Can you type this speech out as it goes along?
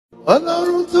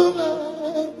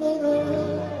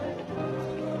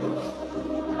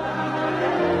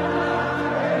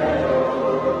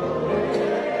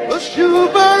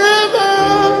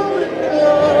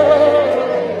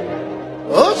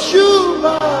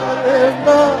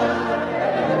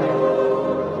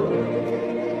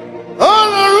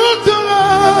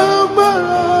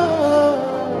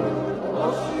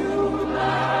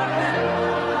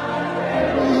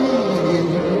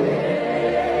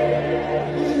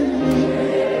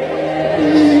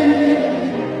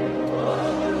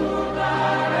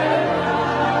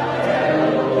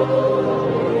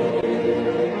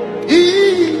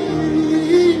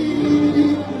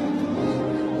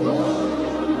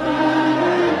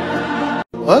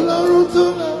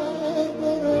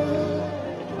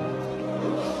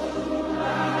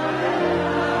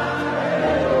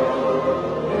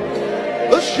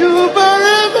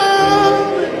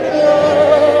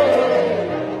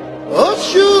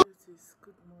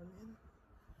Good morning.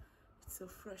 It's a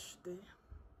fresh day.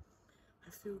 I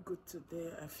feel good today.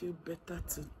 I feel better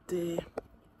today.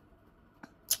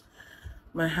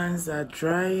 My hands are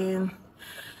drying.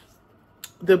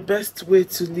 The best way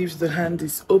to leave the hand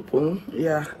is open.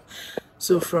 Yeah.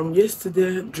 So from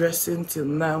yesterday dressing till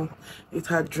now, it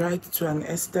had dried to an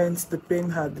extent. The pain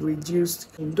had reduced.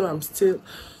 Though I'm still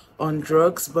on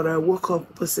drugs, but I woke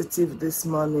up positive this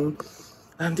morning.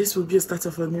 And this will be a start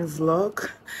of a new vlog.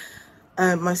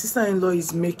 My sister-in-law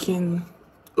is making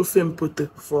ofe mpote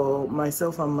for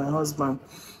myself and my husband.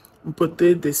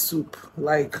 Mpote the soup,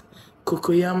 like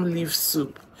cocoyam leaf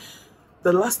soup.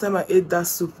 The last time I ate that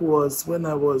soup was when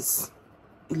I was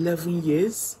 11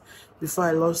 years, before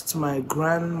I lost my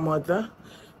grandmother,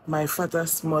 my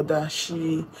father's mother.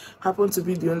 She happened to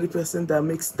be the only person that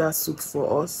makes that soup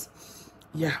for us.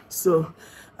 Yeah, so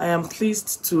I am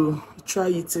pleased to try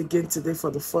it again today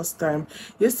for the first time.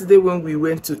 Yesterday when we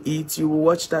went to eat, you will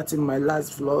watch that in my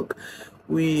last vlog.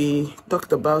 We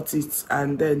talked about it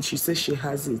and then she said she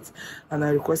has it and I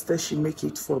requested she make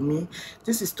it for me.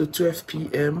 This is to 12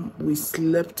 p.m. We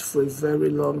slept for a very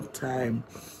long time.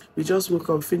 We just woke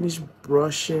up, finished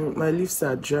brushing. My lips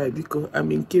are dry because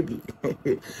I'm in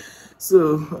Kebbi.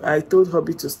 So I told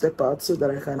hubby to step out so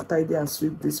that I can tidy and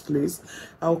sweep this place.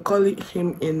 I'll call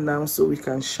him in now so we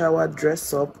can shower,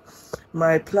 dress up.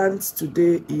 My plans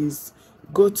today is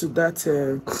go to that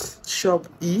shop,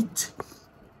 eat,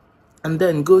 and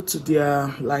then go to their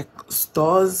like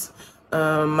stores.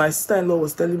 My sister-in-law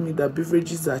was telling me that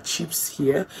beverages are cheap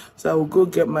here, so I will go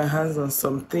get my hands on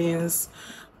some things.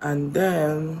 And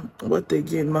then what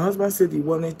again? My husband said he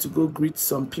wanted to go greet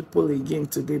some people again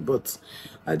today, but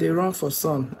they run for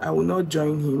son. I will not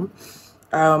join him.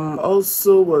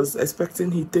 Also was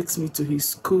expecting he takes me to his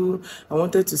school. I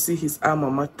wanted to see his alma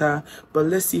mater, but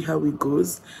let's see how it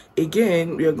goes.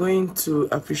 Again, we are going to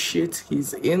appreciate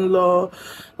his in-law,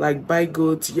 like buy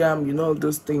goat, yam, you know, all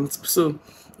those things. So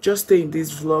just stay in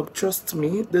this vlog. Trust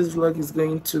me, this vlog is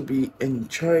going to be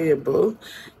enjoyable.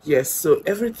 Yes, so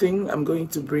everything I'm going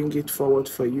to bring it forward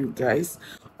for you guys,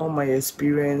 all my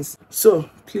experience. So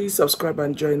please subscribe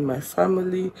and join my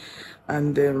family,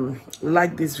 and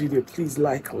like this video. Please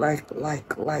like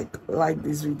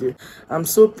this video. I'm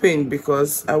so pained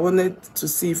because I wanted to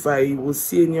see if I will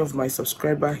see any of my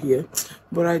subscribers here,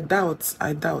 but I doubt,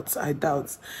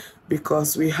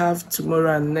 because we have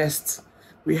tomorrow and next.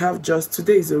 We have just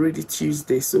today is already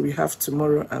Tuesday, so we have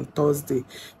tomorrow and Thursday.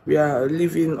 We are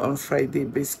leaving on Friday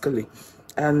basically,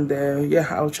 and yeah,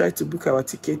 I'll try to book our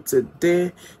ticket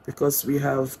today because we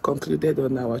have concluded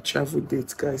on our travel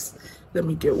date. Guys, let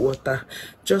me get water.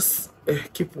 Just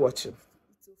keep watching.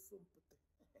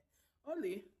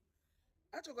 Oli,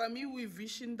 I took me with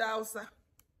vision dausa.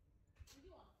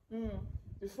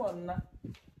 Before na.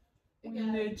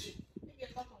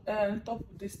 And top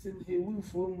of this thing here,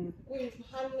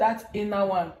 that inner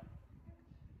one.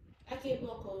 I can't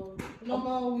look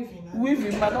normal weaving.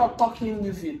 Weaving, but not talking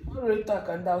weaving. What do you talk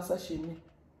and dausa she me?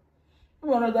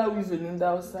 You another weaving in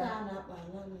dausa?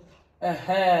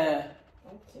 Okay.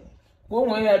 Go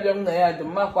when you have young there, the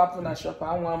mark up in a shop.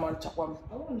 I want to chop.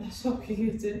 I want to shock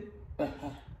you too.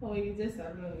 Oh, you just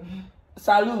saloon.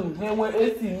 Saloon, here we're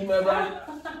 18, remember?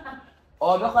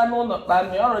 Or the can not buy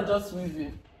me or just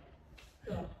weaving.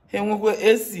 Here we go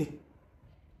AC.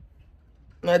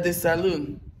 At the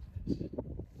saloon.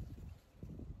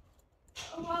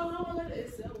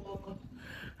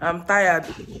 I'm tired.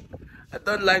 I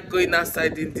don't like going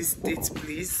outside in this state,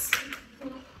 please.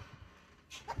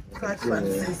 Hi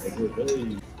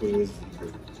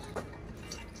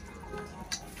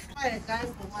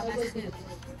guys.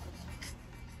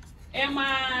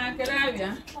 Emma,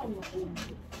 Carabia.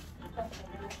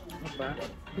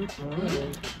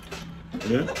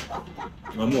 Yeah?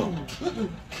 Mama.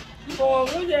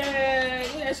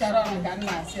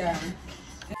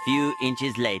 Few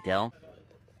inches later.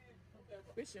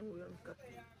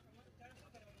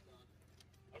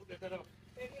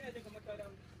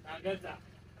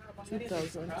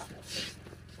 2,000.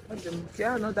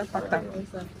 Yeah, another pattern.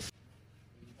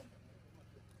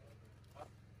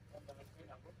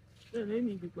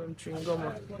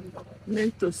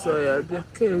 Mento soya, the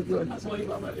kg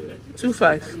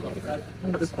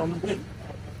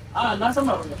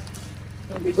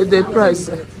 2.5. With the price.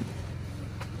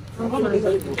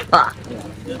 Ah,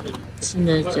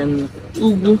 Chineke,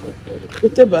 Ugu,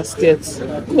 put a basket.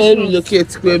 May relocate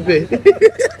Kebbi.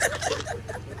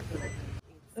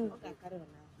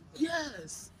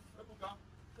 Yes.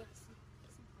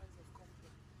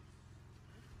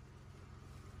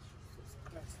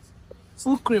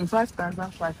 Full cream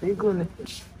 5,005. You go.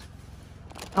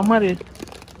 I'm married.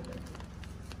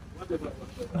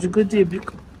 You go to a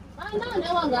big.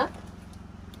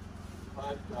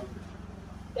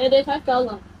 They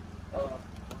 5,000.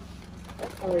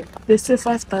 They say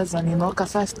 5,000 in Oka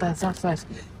 5,005.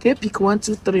 Can pick 1,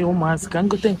 2, 3 almost. Can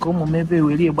go think maybe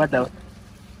we really about that.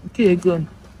 Okay, go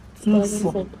 2,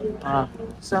 4.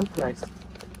 Same price.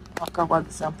 Oka about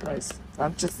the same price. So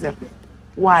I'm just saying,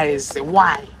 why?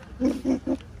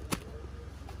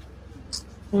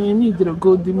 You need to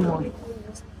go the money.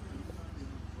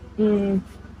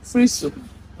 Free soup.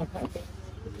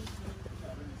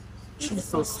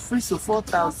 Jesus, free soup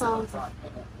 4,000.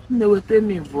 No, what tell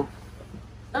me, bro.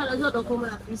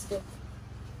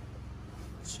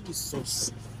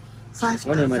 Jesus.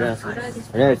 5,000.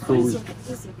 Rice go with.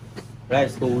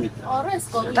 Rice go with. Oh,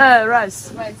 rice.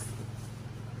 Rice. Rice.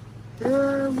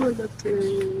 Well,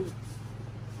 okay.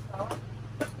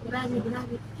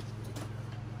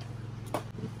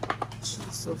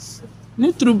 Jesus.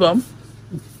 Need trubam?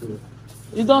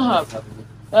 You don't have?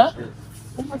 Huh?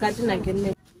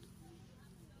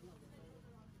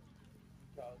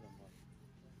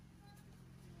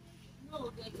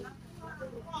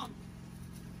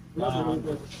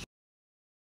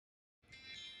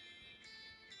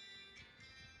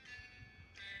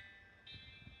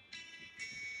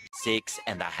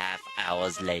 6.5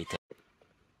 hours later.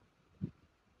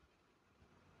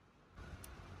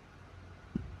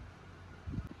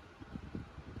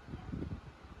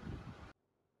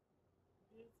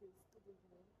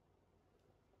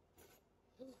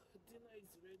 Dinner is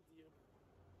ready.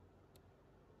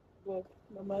 But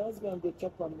my husband go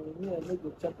chop on me. Me, I no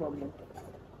go chop on me.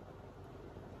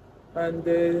 And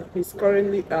he's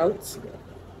currently out.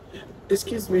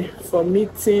 Excuse me for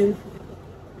meeting.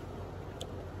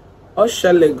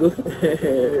 Oshalego.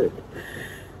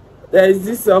 There is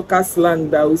this Oka slang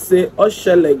that will say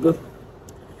Oshalego.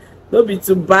 No be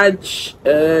to badge.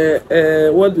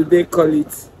 What do they call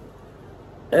it?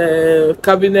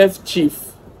 Cabinet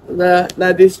chief. Now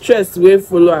the stress way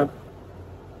follow am.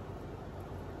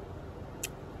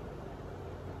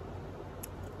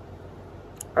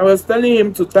 I was telling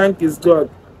him to thank his God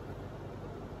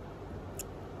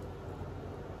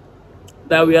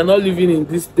that we are not living in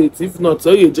this state. If not,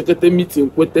 so you just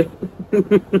meeting kwete.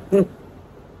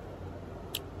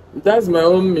 That's my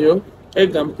own meal,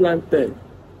 egg and plantain.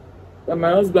 But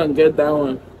my husband get that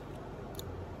one.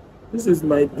 This is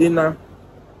my dinner.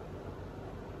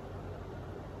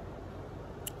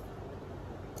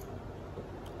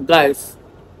 Guys,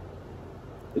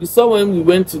 you saw when we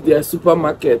went to their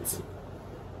supermarket,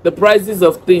 the prices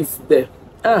of things there.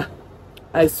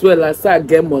 I swear, last I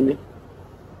get money.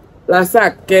 Last I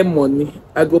get money,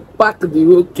 I go pack the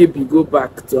whole Kebbi, go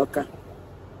back to Oka.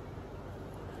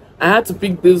 I had to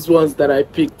pick these ones that I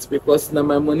picked because now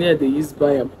my money they use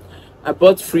buy them. I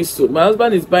bought friso. My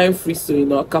husband is buying friso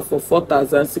in Oka for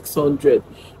 4,600,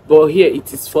 but here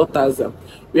it is 4,000.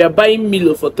 We are buying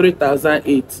Milo for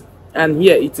 3,008, and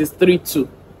here it is 3,200.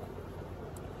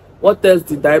 What else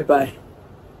did I buy?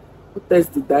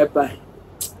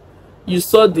 You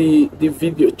saw the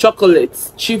video.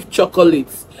 Chocolates, cheap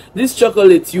chocolates. This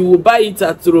chocolate you will buy it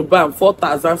at Turobam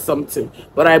 4,000 something,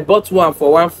 but I bought one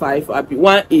for 1,500, I be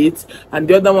 1,800, and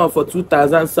the other one for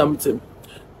 2,000 something.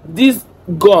 This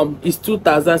gum is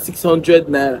 2,600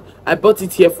 naira. I bought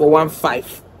it here for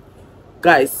 1,500.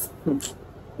 Guys,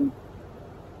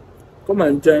 come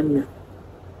and join me.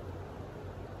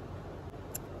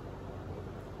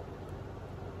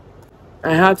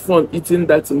 I had fun eating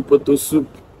that in poto soup,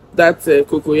 that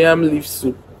cocoyam leaf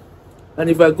soup.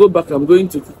 And if I go back, I'm going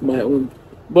to cook my own.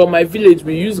 But my village,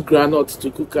 we use groundnut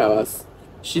to cook ours.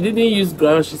 She didn't use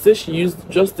groundnut. She said she used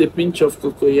just a pinch of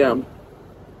cocoyam.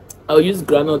 I'll use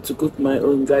granite to cook my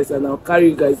own, guys, and I'll carry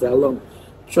you guys along.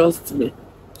 Trust me.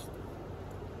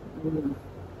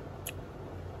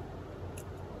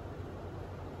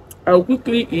 I'll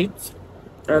quickly eat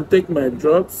and take my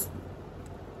drugs.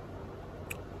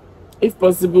 If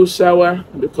possible, shower,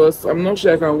 because I'm not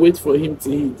sure I can wait for him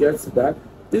till he gets back.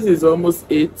 This is almost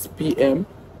 8 p.m.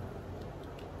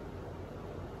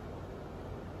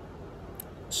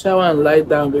 Shower and lie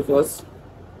down because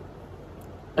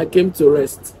I came to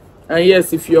rest. And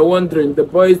yes, if you're wondering, the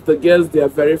boys, the girls, they are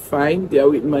very fine. They are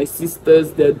with my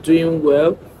sisters. They're doing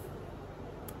well.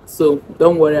 So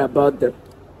don't worry about them.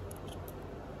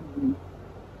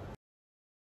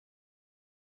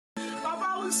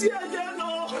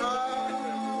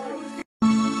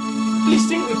 Please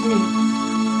sing with me.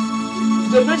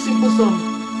 It's a very simple song.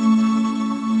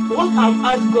 What I've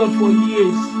asked God for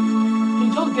years, He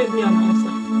just gave me an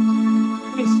answer.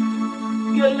 Please.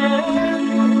 Do you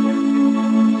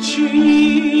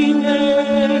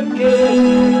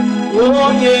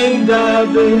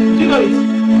know it?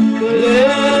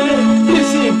 Please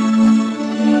sing.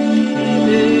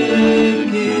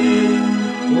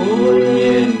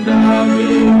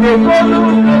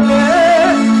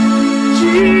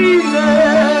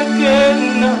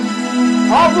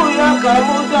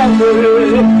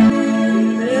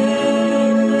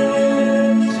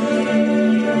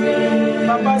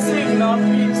 Papa, sing now,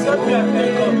 please. Let me thank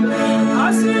God.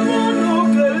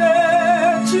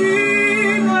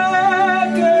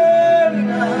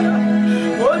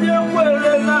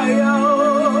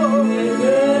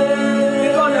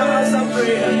 God that answers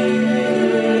prayer.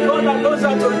 God that knows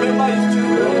how to remember His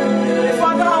children. The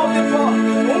Father of the poor.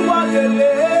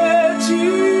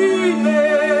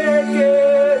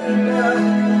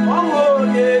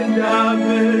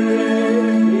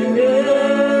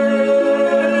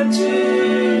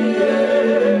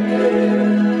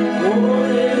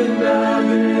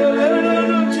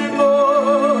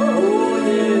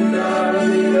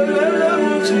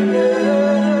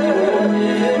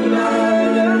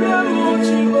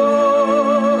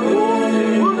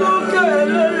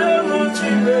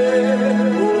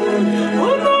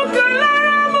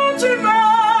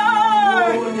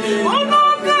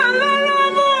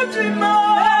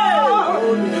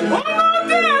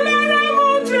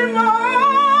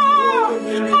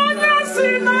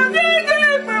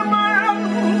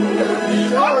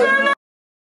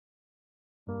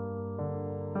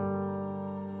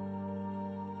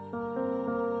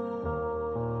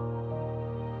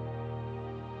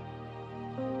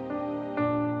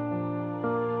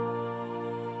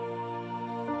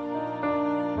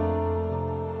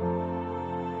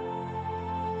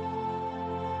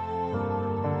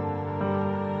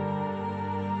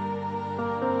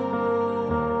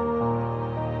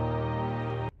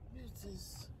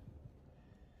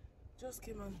 Just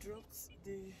came and dropped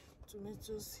the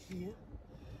tomatoes here,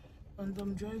 and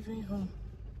I'm driving home.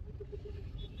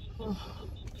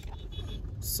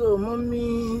 So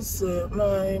mommy's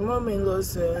my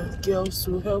mom-in-law's girls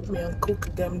will help me and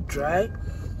cook them dry,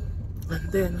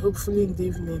 and then hopefully in the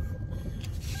evening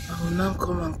I will now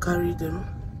come and carry them.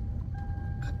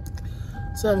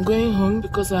 So I'm going home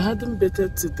because I hadn't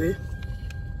bathed today.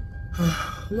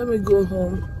 Let me go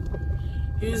home,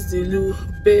 use the loo,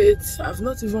 bathe. I've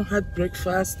not even had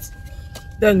breakfast.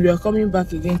 Then we are coming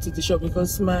back again to the shop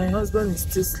because my husband is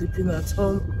still sleeping at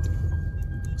home.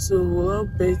 So we'll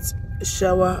bathe,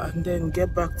 shower, and then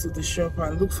get back to the shop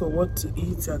and look for what to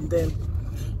eat. And then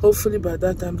hopefully by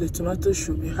that time the tomatoes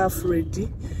should be half ready,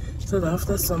 so that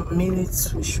after some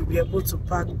minutes we should be able to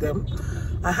pack them.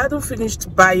 I hadn't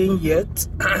finished buying yet.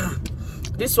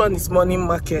 This one is morning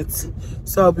market,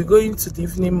 so I'll be going to the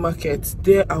evening market.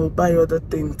 There I will buy other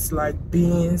things like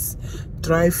beans,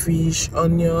 dry fish,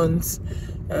 onions,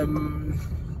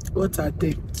 what are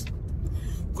they,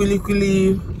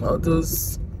 kwili, all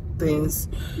those things,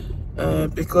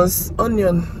 because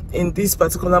onion in this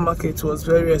particular market was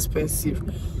very expensive.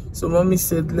 So mommy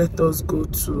said let us go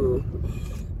to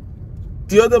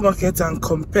the other market and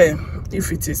compare.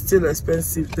 If it is still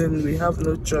expensive, then we have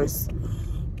no choice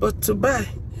but to buy.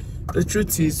 The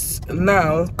truth is,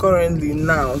 currently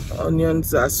now,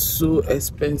 onions are so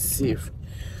expensive.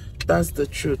 That's the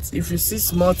truth. If you see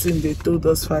small thing, they told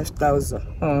us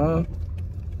 5,000.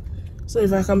 So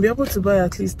if I can be able to buy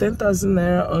at least 10,000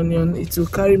 naira onion, it will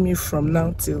carry me from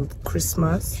now till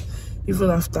Christmas,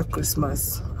 even after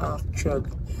Christmas actually.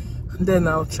 And then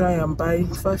I'll try and buy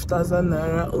 5,000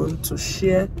 naira on to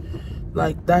share,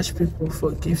 like dash people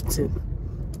for gifting.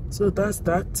 So that's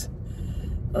that.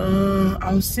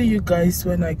 I'll see you guys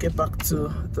when I get back to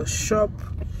the shop.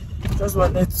 Just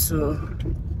wanted to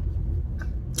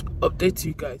update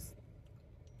you guys.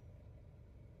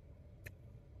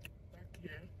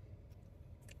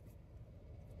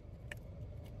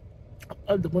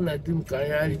 All the one I do can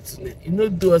carry today. You know,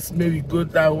 do us maybe go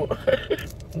that one.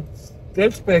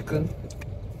 Get speaking.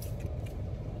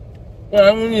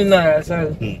 I'm only now. I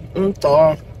said, me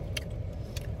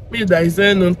that is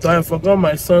saying no time. I forgot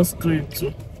my sunscreen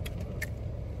too.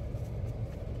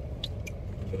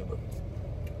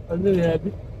 I'm really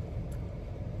happy.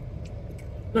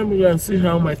 Let me go and see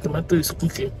how my tomato is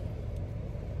cooking.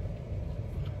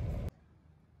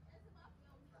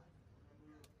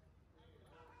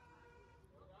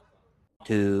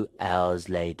 Two hours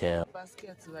later.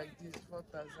 Basket like this,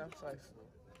 4,500.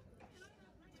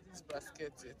 This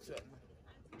basket here too.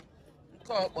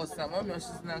 Call up some. How much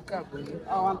is na carbon?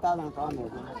 1,000 pounds.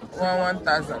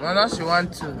 1,000. I know she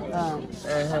want two.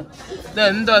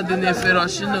 Then the nefer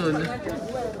she know.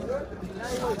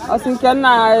 I think can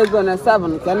I go na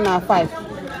 7, can I 5.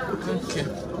 Okay.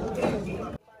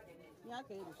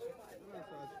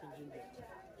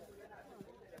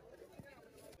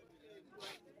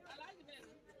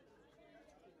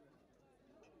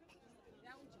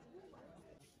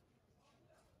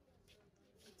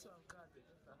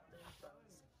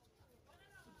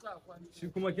 Shi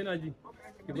kuma kina ji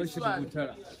ki bar shi dubu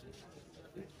tara.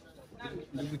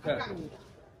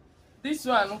 This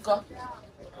one, uncle.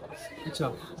 Which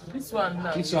one? This one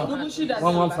now. This one.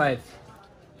 115.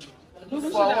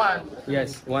 For one.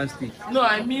 Yes, one stick. No,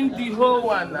 I mean the whole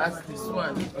one as this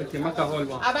one. Okay, make a whole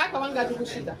one. Abaka wanga dubu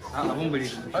shida. I won't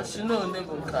believe it. Oh, she know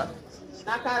Nebunka.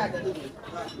 Na kara da dubu.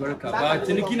 Barka. Ba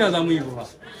ciniki na zamu yi ba.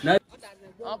 Na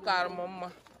Okay,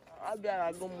 mama. I'll be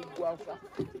able to go to Guafa.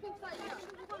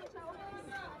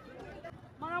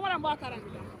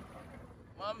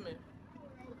 Mommy,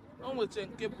 I'm with you in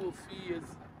Kebbi for 4 years.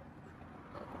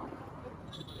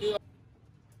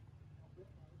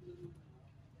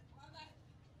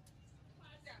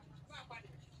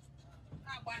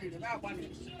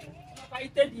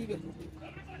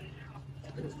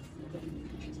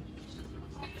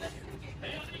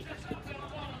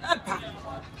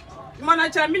 Mana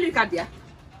cha milika dia.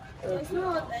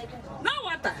 No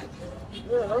water.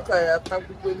 Okay, I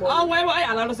can't put more. Oh, why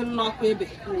I allow us to knock baby.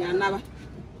 Never.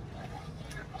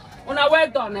 Una well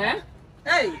done, eh?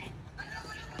 Hey.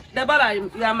 Deborah,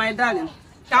 you are my darling.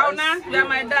 Kauna, you are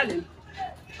my darling.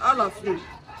 All of you.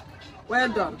 Well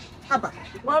done. Papa.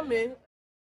 Mommy.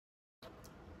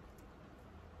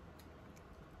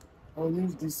 I'll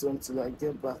leave this until I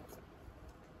get back.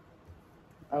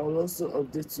 I will also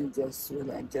update you guys when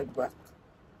I get back.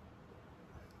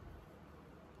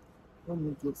 Let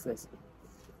me go first.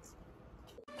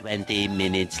 20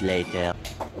 minutes later.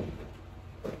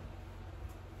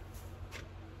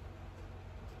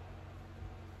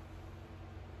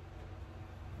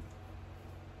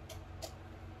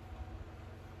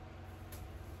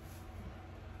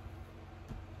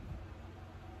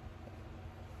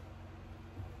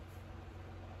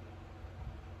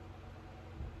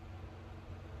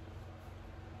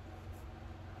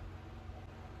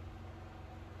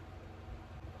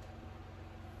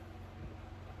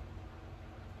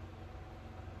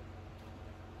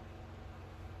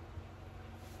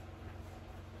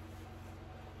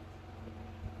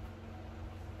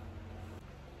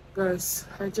 Guys,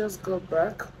 I just got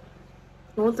back.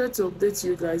 I wanted to update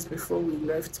you guys before we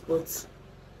left, but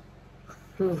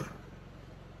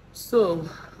so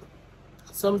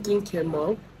something came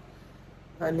up,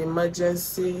 an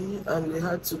emergency, and we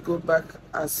had to go back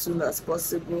as soon as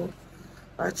possible.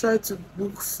 I tried to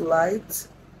book flight.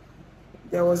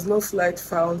 There was no flight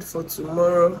found for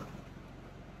tomorrow,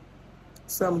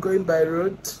 so I'm going by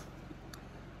road.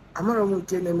 I'm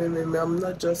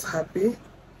not just happy.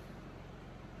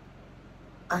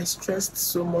 I stressed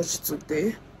so much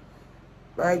today.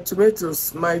 My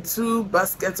tomatoes, my 2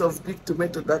 baskets of big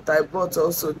tomato that I bought,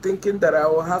 also thinking that I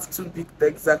will have 2 big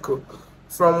Texaco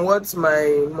from what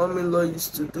my mom-in-law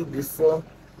used to do before,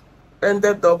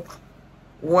 ended up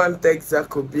 1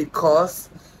 Texaco, because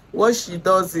what she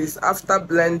does is after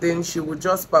blending she would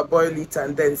just parboil it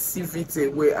and then sieve it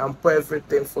away and pour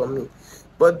everything for me.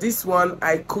 But this one,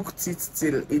 I cooked it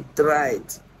till it dried.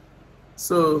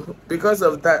 So because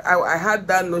of that, I had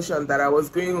that notion that I was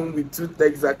going home with 2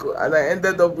 Texaco, and I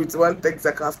ended up with 1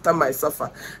 Texaco after my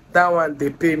suffer. That one they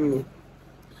pay me.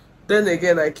 Then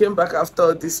again, I came back after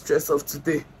all this stress of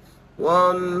today.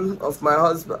 One of my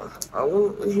husband,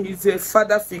 he's a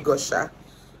father figure,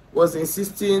 was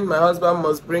insisting my husband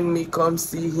must bring me, come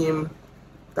see him.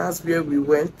 That's where we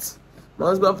went. My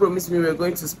husband promised me we were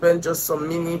going to spend just some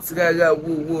minutes.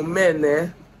 Men, eh?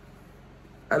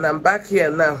 And I'm back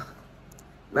here now.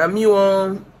 Now me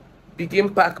won't begin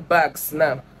pack bags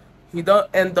now. He don't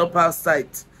end up outside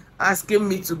asking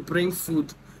me to bring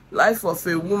food. Life of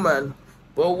a woman,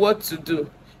 but what to do?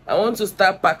 I want to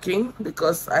start packing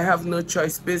because I have no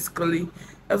choice. Basically,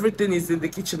 everything is in the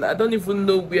kitchen. I don't even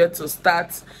know where to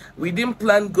start. We didn't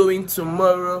plan going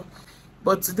tomorrow,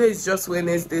 but today is just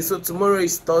Wednesday, so tomorrow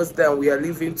is Thursday and we are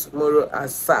leaving tomorrow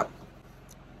as SAP.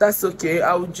 That's okay.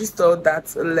 I will just all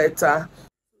that later. So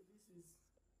this is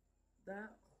that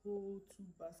whole 2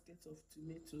 baskets of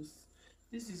tomatoes.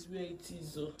 This is where it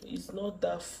is. Oh, it's not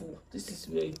that full. This is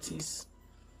where it is.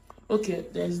 Okay,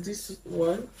 there's this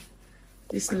one,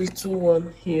 this little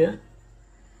one here.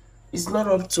 It's not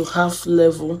up to half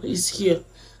level. It's here.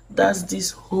 That's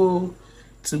this whole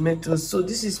tomatoes. So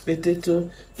this is potato,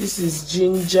 this is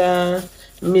ginger,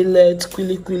 millet,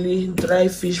 kwili, dry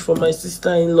fish for my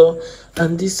sister-in-law,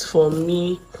 and this for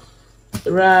me,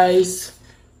 rice,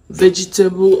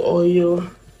 vegetable oil.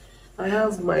 I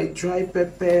have my dry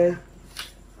pepper.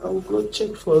 I will go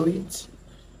check for it.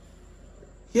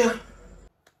 Yeah.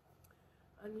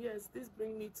 And yes, this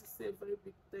brings me to say a very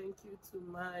big thank you to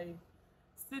my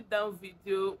sit down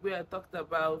video where I talked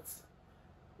about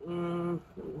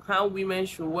how women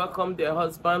should welcome their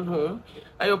husband home.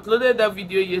 I uploaded that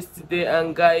video yesterday,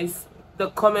 and guys,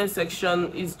 the comment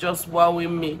section is just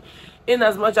wowing me. In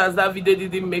as much as that video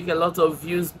didn't make a lot of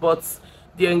views, but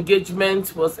the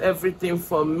engagement was everything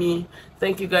for me.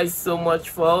 Thank you guys so much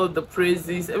for all the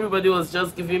praises. Everybody was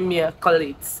just giving me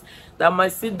accolades that my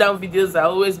sit down videos are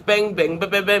always bang bang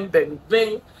bang bang bang bang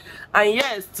bang. And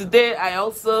yes, today I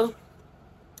also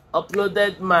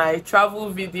uploaded my travel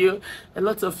video. A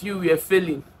lot of you were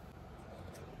feeling.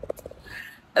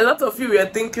 A lot of you were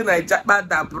thinking I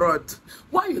jackpot abroad.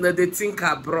 Why you know they think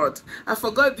abroad? I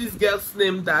forgot this girl's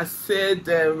name that said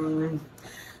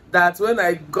that when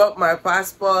I got my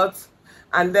passport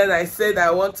and then I said I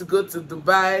want to go to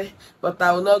Dubai, but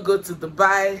I will not go to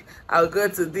Dubai, I'll go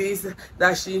to this,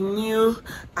 that she knew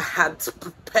I had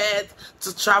prepared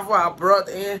to travel abroad.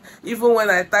 Even when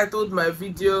I titled my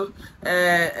video,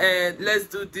 let's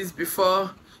do this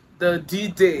before the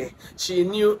D-Day, she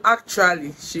knew.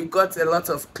 Actually, she got a lot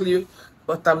of clue,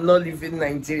 but I'm not leaving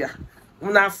Nigeria.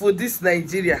 Now for this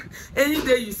Nigeria, any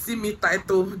day you see me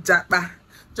title Japa,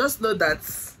 just know that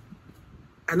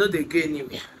I know they go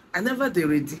anywhere. I never they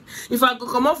ready. If I go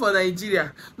come out for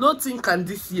Nigeria, nothing can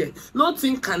this year,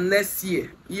 nothing can next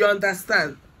year. You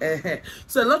understand?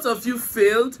 So a lot of you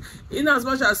failed, in as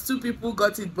much as 2 people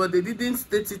got it, but they didn't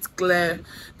state it clear.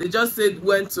 They just said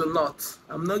when to not.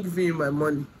 I'm not giving you my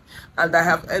money. And I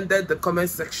have ended the comment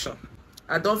section.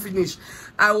 I don't finish.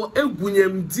 I will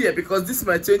dear because this is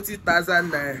my 20,000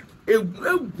 naira.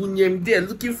 Dear,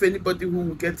 looking for anybody who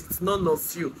will get it. None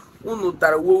of you. Even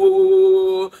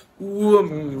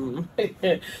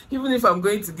if I'm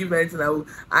going to give anything,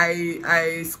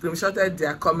 I screenshotted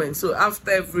their comments. So after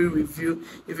every review,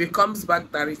 if it comes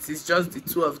back that it is just the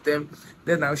 2 of them,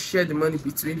 then I'll share the money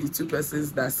between the 2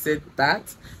 persons that said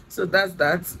that. So that's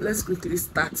that. Let's quickly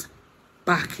start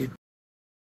packing.